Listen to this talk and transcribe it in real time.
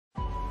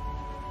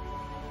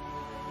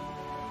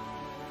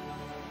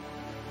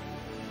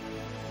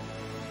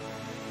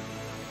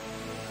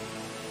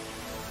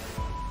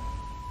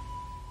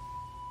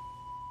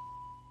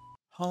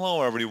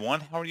Hello everyone,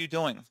 how are you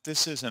doing?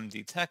 This is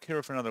MD Tech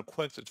here for another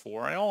quick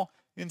tutorial.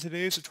 In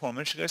today's tutorial, I'm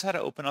going to show you guys how to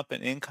open up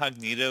an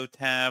Incognito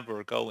tab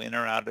or go in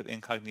or out of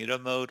Incognito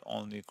mode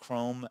on the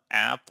Chrome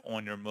app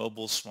on your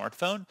mobile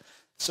smartphone.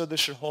 So this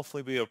should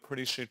hopefully be a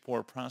pretty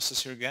straightforward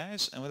process here,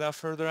 guys. And without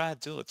further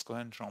ado, let's go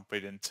ahead and jump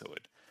right into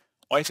it.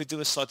 All you have to do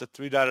is select the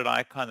three-dotted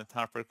icon in the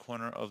top right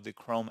corner of the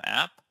Chrome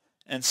app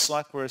and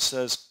select where it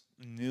says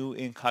New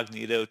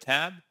Incognito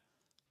tab.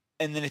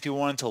 And then if you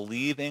wanted to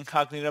leave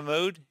incognito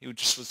mode, you would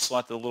just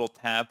select the little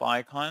tab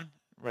icon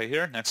right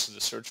here next to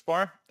the search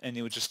bar, and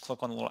you would just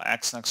click on the little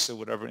X next to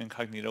whatever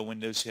incognito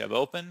windows you have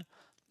open,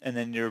 and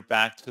then you're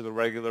back to the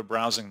regular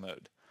browsing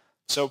mode.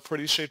 So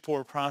pretty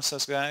straightforward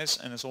process, guys,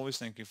 and as always,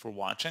 thank you for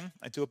watching.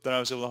 I do hope that I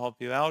was able to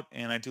help you out,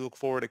 and I do look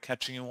forward to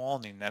catching you all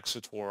in the next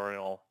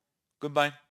tutorial. Goodbye.